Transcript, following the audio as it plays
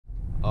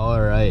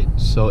Alright,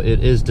 so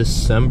it is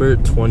December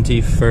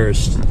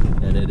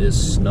 21st and it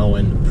is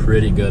snowing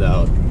pretty good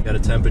out. Got a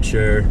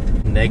temperature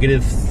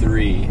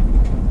 -3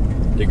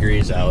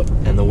 degrees out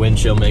and the wind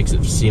chill makes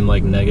it seem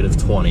like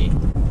 -20.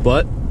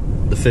 But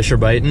the fish are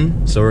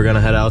biting, so we're gonna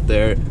head out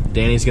there.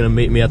 Danny's gonna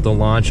meet me at the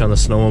launch on the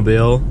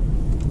snowmobile,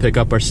 pick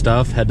up our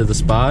stuff, head to the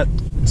spot,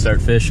 and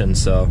start fishing,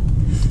 so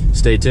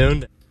stay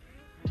tuned.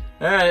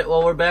 Alright,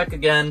 well we're back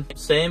again.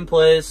 Same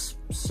place,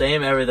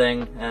 same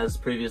everything as the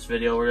previous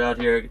video. We're out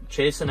here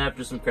chasing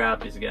after some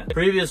crappies again. The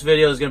previous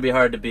video is going to be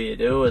hard to beat.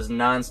 It was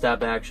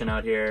non-stop action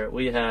out here.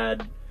 We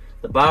had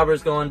the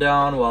bobbers going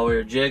down while we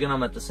were jigging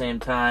them at the same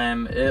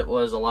time. It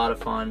was a lot of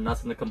fun,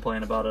 nothing to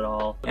complain about at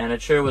all. And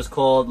it sure was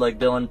cold like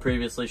Dylan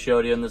previously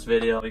showed you in this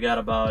video. We got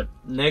about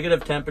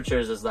negative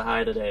temperatures as the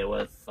high today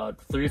with about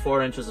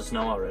 3-4 inches of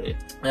snow already.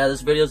 Yeah,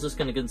 this video is just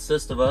going to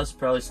consist of us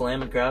probably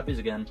slamming crappies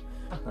again.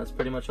 That's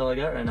pretty much all I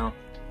got right now.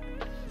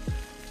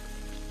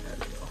 There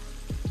we go.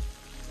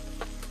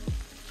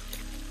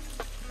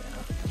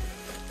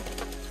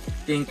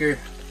 Yeah. Dinker.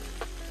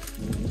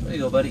 There you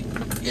go, buddy.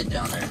 Get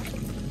down there.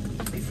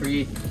 Be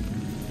free.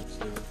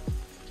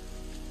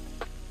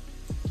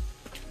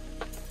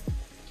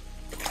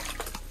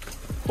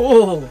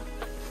 Oh!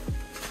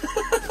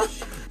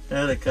 I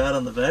had a cut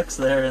on the Vex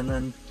there and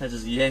then I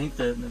just yanked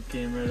it and it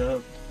came right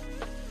up.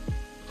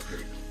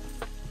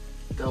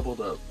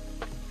 Doubled up.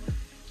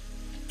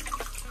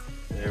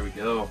 There we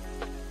go.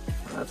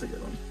 That's a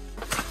good one.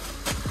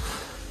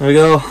 There we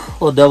go. A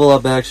little double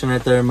up action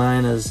right there.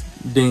 Mine is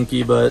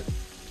dinky, but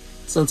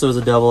since it was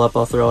a double up,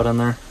 I'll throw it in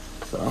there.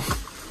 So,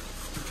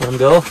 let him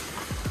go.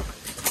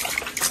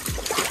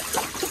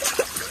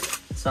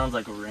 It sounds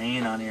like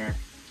rain on here.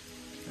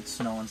 It's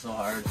snowing so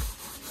hard.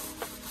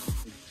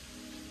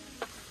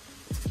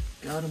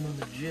 Got him on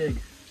the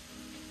jig.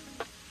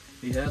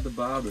 He had the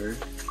bobber.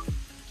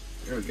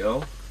 There we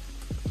go.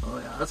 Oh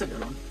yeah, that's a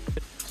good one.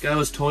 This guy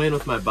was toying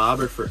with my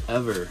bobber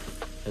forever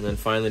and then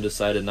finally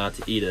decided not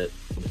to eat it.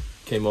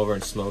 Came over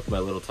and smoked my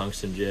little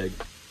tungsten jig.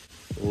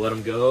 We'll let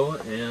him go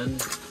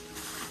and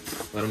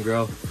let him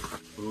grow.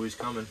 Ooh, he's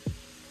coming.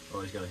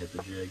 Oh, he's gotta hit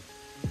the jig.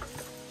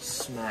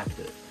 Smacked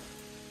it.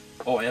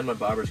 Oh, and my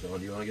bobber's going.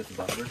 Do you want to get the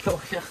bobber?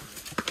 Oh yeah.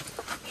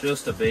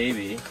 Just a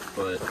baby,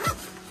 but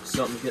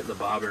something's getting the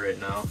bobber right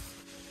now.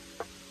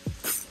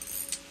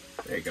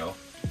 There you go.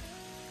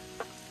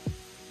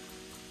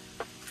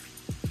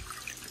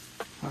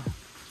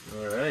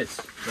 Alright,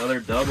 another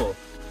double.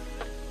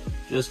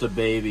 Just a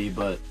baby,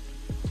 but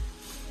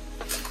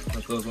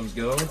let those ones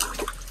go.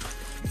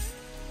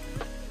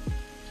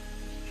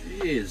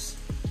 Jeez.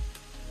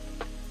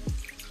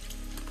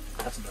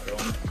 That's a better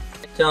one.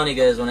 I'm telling you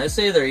guys, when I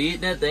say they're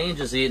eating it, they ain't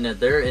just eating it,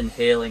 they're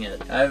inhaling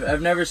it.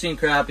 I've never seen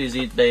crappies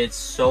eat baits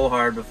so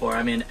hard before.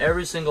 I mean,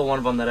 every single one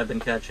of them that I've been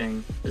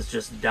catching is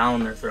just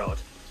down their throat.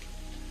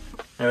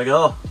 There we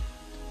go.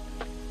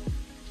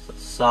 It's a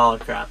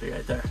solid crappie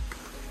right there.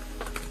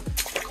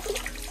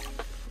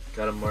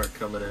 Got a mark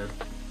coming in.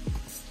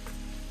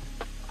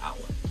 Ow.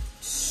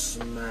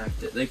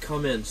 Smacked it. They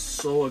come in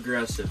so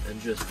aggressive and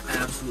just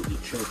absolutely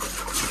choke it.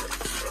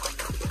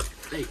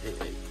 Hey, hey,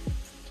 hey.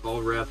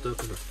 All wrapped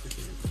up in a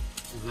freaking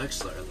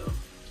Vex lure though.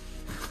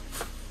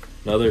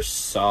 Another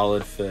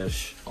solid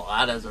fish. Well,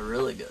 that is a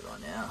really good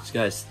one, yeah. This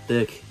guy's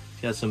thick.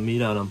 He's got some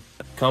meat on him.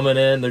 Coming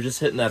in, they're just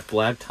hitting that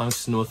black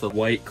tungsten with a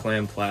white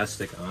clam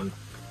plastic on.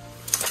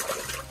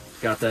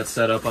 Got that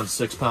set up on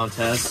 6-pound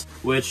test,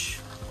 which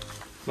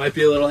might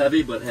be a little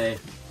heavy, but hey,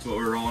 that's what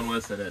we're rolling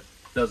with, and it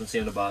doesn't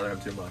seem to bother him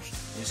too much.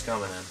 He's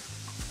coming in.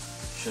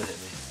 Should hit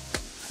me.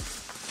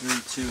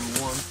 3, 2,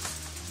 1.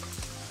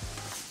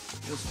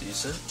 Feels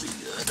decent. Pretty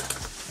good.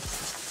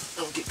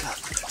 Don't get caught.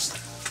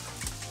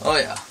 Oh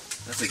yeah.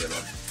 That's a good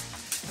one.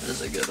 That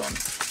is a good one.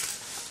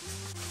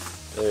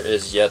 There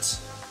is yet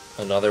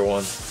another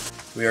one.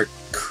 We are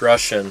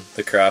crushing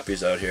the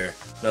crappies out here.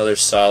 Another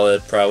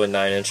solid, probably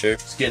 9-incher.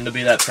 It's getting to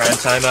be that prime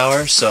time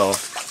hour, so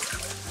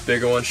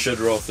bigger one should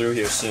roll through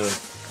here soon.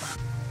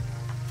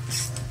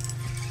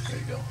 There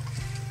you go.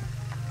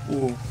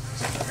 Ooh.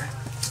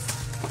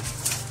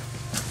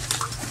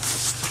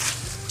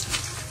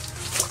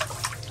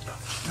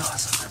 No,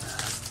 that's not that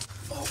bad.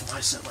 Oh, my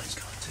set line's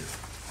gone too.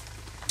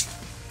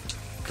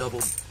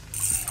 Double.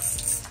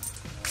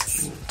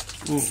 Ooh.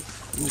 Ooh.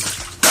 Ooh.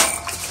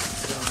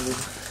 Double.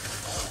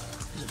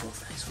 These are both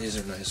nice ones. These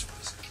are nice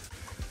ones.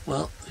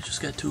 Well, we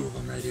just got 2 of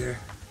them right here.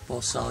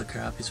 Both solid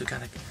crappies. We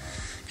kind of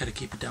got to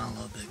keep it down a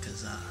little bit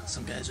because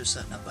some guys are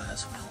setting up by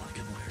us and we don't want to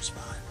give them away our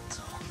spot.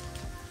 So,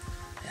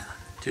 yeah,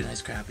 2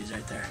 nice crappies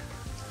right there.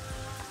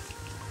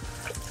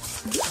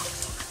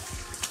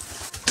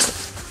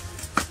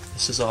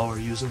 This is all we're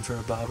using for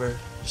a bobber.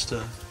 Just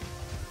a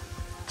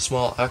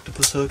small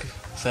octopus hook,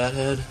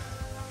 fathead.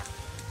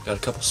 Got a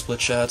couple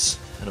split shots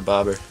and a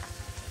bobber.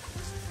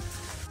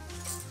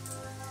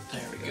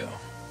 There we go.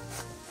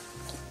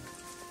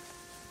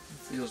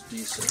 Feels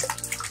decent.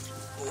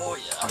 Oh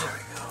yeah. There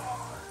we go.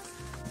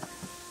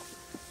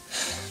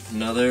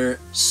 Another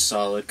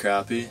solid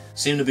crappie.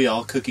 Seem to be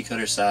all cookie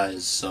cutter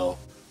size, so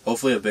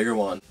hopefully a bigger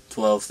one.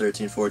 12,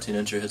 13, 14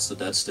 incher hits the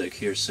dead stick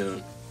here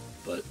soon.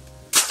 But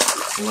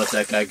we'll let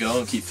that guy go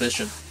and keep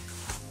fishing.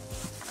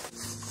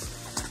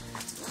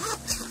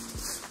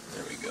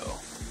 There we go.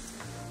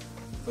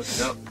 Hook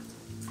it up.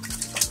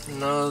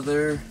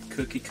 Another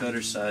cookie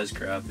cutter size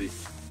crappie.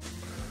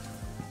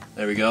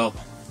 There we go.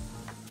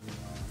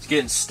 It's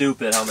getting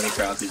stupid how many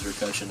crappies we're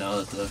catching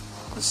now that the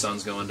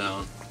sun's going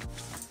down.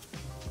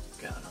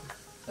 Got him.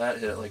 That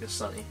hit it like a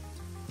sunny.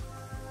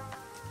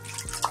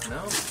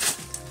 No,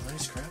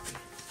 nice crappie.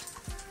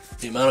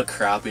 The amount of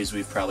crappies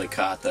we've probably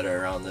caught that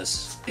are around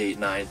this 8,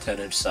 9, 10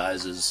 inch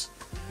size is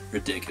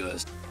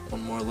ridiculous.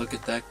 One more look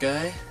at that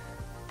guy.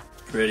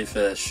 Pretty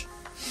fish.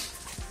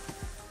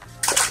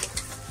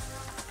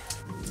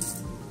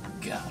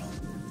 Got him.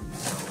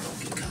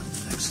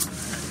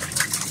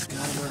 Excellent.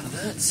 Got him out of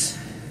that.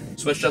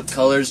 Switched up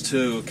colors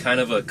to kind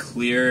of a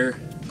clear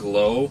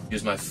glow.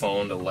 Use my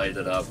phone to light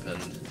it up,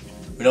 and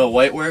we know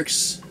white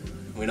works,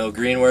 we know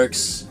green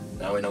works,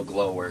 now we know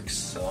glow works,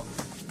 so.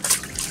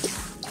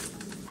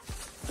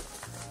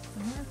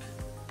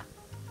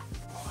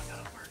 Oh, I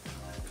gotta work on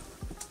that.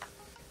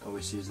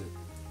 Always use it.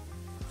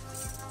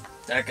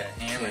 That guy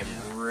hammered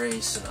Came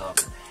racing up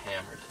and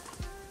hammered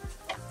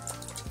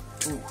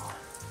it. Ooh.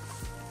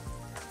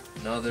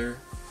 Another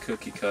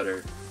cookie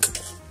cutter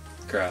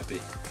crappie.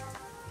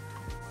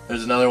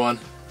 There's another one.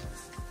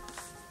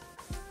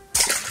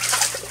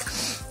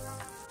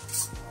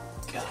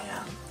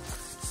 Damn.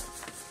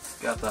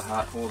 Got the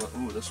hot hold.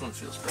 Ooh, this one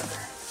feels better.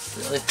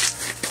 Really?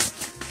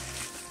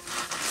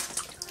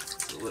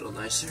 A little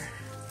nicer.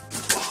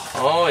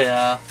 Oh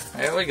yeah,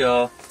 there we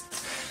go.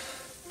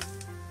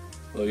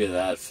 Look at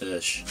that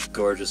fish.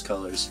 Gorgeous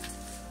colors.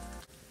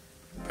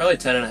 Probably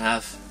 10 and a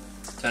half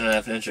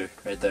incher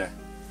right there.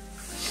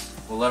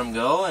 We'll let him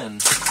go and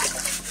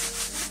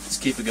let's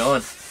keep it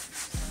going.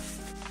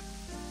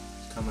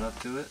 Coming up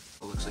to it.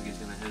 It looks like he's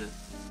gonna hit it.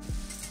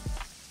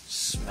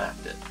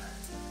 Smacked it.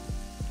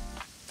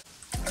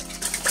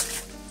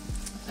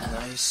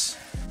 Nice.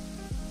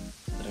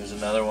 There's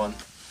another one.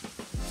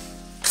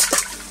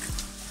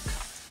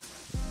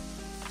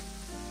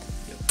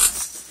 Yep.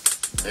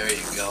 There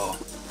you go.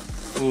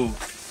 Ooh,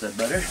 is that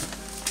better? Get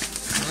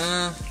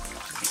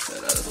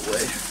that out of the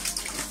way.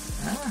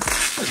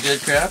 That's a good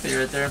crappie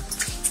right there.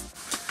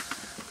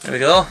 There we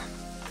go.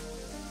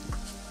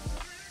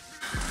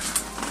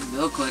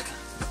 Go quick.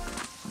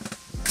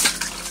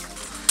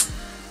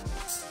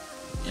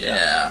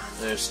 Yeah.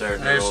 They're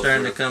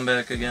starting to come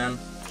back again.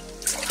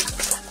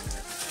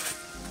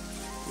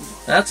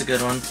 That's a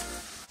good one.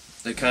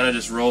 They kind of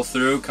just roll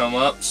through, come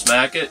up,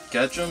 smack it,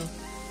 catch them.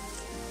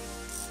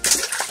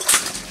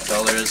 That's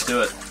all there is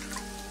to it.